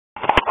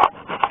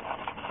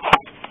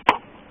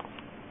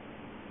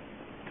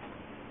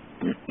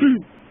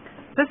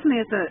Personally,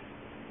 as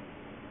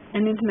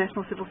an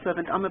international civil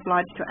servant, I'm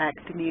obliged to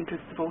act in the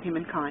interests of all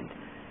humankind,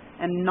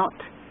 and not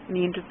in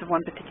the interests of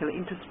one particular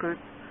interest group,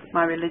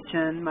 my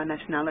religion, my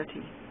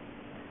nationality.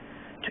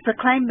 To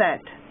proclaim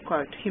that,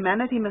 quote,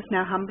 humanity must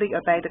now humbly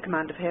obey the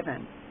command of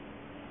heaven,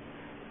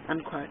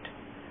 unquote,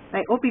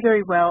 may all be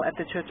very well at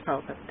the church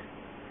pulpit,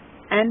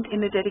 and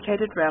in a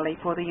dedicated rally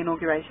for the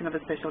inauguration of a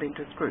special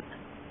interest group.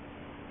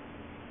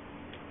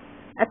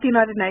 At the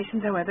United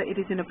Nations, however, it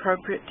is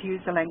inappropriate to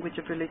use the language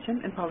of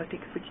religion and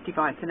politics which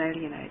divides and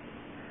alienates.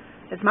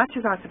 As much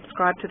as I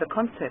subscribe to the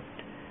concept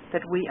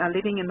that we are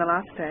living in the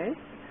last days,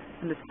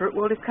 and the spirit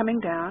world is coming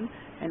down,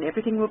 and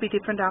everything will be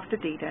different after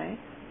D-Day,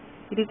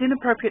 it is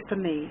inappropriate for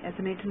me, as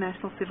an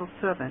international civil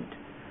servant,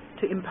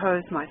 to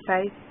impose my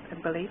faith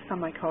and beliefs on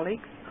my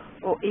colleagues,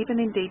 or even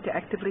indeed to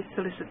actively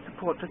solicit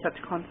support for such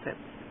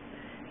concepts,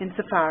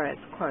 insofar as,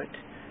 quote,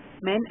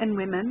 men and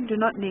women do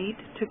not need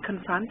to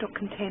confront or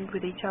contend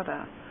with each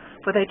other,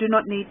 for they do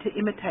not need to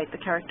imitate the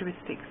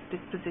characteristics,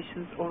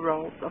 dispositions, or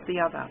roles of the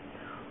other,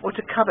 or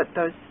to covet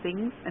those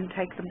things and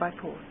take them by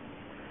force.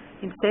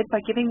 Instead, by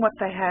giving what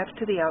they have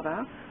to the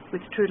other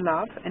with true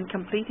love and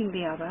completing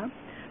the other,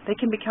 they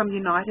can become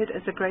united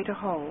as a greater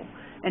whole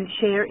and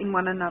share in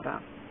one another.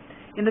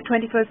 In the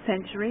 21st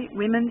century,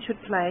 women should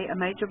play a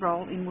major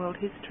role in world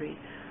history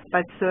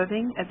by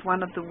serving as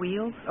one of the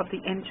wheels of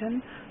the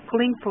engine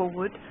pulling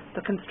forward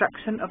the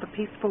construction of a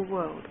peaceful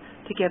world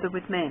together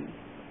with men.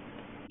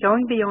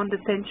 Going beyond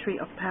a century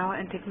of power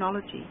and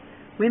technology,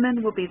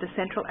 women will be the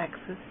central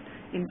axis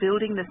in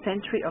building the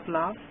century of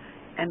love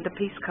and the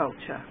peace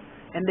culture,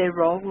 and their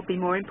role will be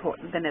more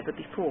important than ever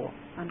before,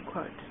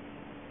 unquote.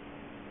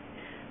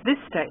 This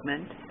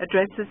statement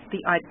addresses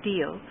the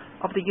ideal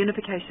of the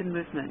unification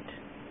movement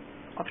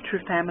of true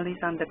families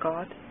under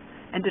God,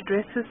 and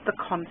addresses the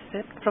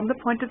concept from the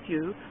point of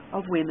view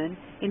of women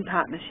in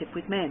partnership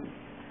with men,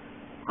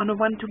 on a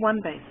one-to-one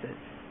basis,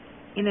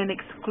 in an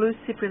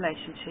exclusive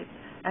relationship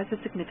as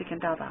a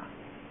significant other.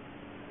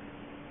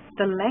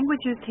 The language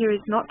used here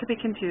is not to be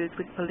confused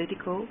with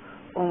political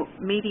or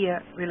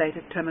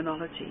media-related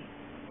terminology,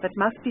 but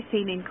must be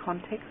seen in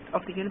context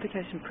of the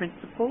unification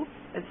principles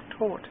as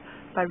taught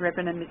by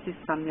Reverend and Mrs.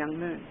 Sun Myung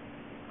Moon.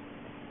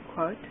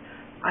 Quote,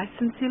 I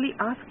sincerely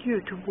ask you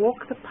to walk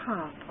the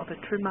path of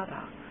a true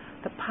mother,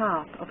 the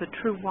path of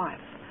a true wife,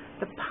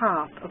 the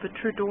path of a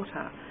true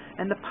daughter,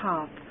 and the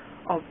path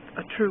of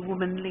a true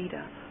woman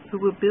leader who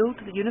will build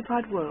the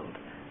unified world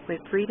where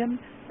freedom,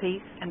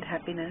 peace, and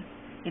happiness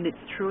in its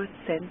truest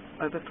sense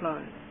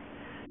overflows.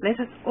 Let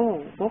us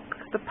all walk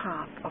the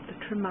path of the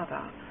true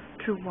mother,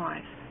 true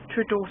wife,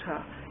 true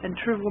daughter, and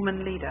true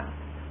woman leader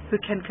who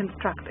can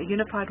construct a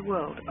unified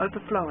world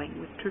overflowing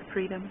with true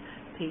freedom,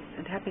 peace,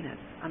 and happiness,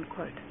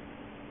 unquote.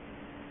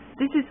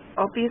 This is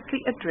obviously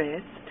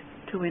addressed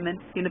to women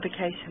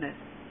unificationists.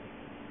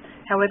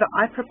 However,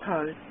 I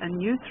propose a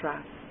new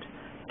thrust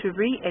to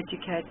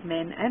re-educate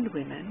men and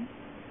women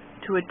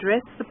to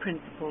address the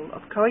principle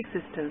of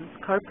coexistence,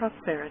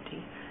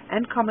 co-prosperity,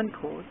 and common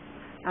cause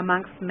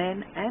amongst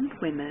men and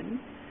women,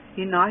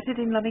 united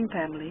in loving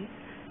families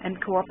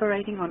and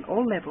cooperating on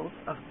all levels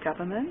of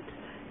government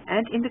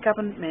and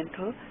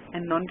intergovernmental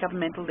and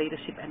non-governmental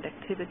leadership and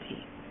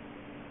activity.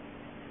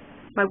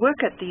 My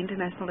work at the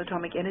International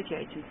Atomic Energy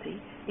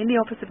Agency in the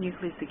Office of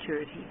Nuclear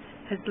Security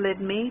has led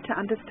me to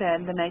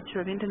understand the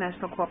nature of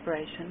international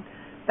cooperation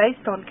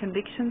based on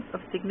convictions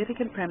of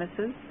significant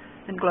premises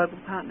and global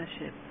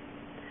partnership.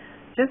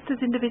 Just as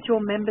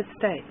individual member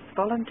states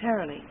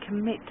voluntarily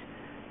commit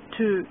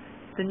to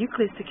the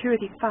Nuclear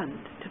Security Fund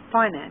to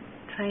finance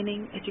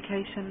training,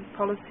 education,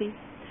 policy,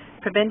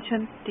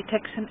 prevention,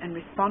 detection and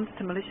response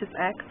to malicious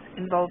acts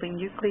involving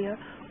nuclear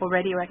or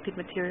radioactive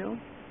materials,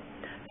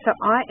 so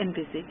I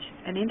envisage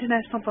an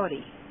international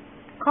body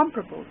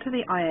comparable to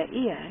the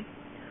IAEA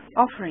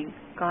offering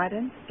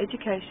guidance,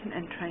 education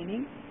and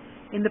training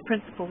in the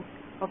principles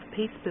of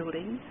peace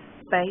building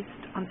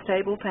based on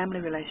stable family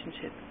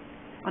relationships,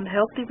 on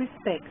healthy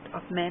respect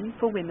of men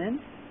for women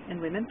and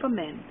women for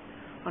men,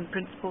 on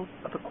principles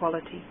of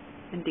equality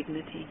and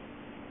dignity.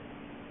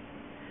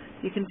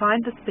 You can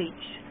find the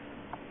speech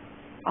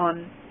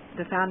on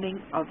the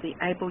founding of the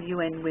Abel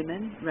UN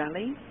Women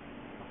Rally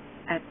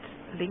at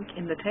link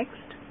in the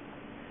text,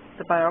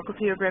 the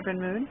biography of Rev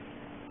Moon,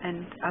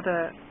 and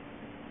other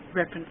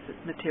reference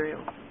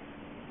materials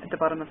at the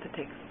bottom of the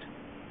text.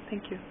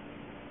 Thank you.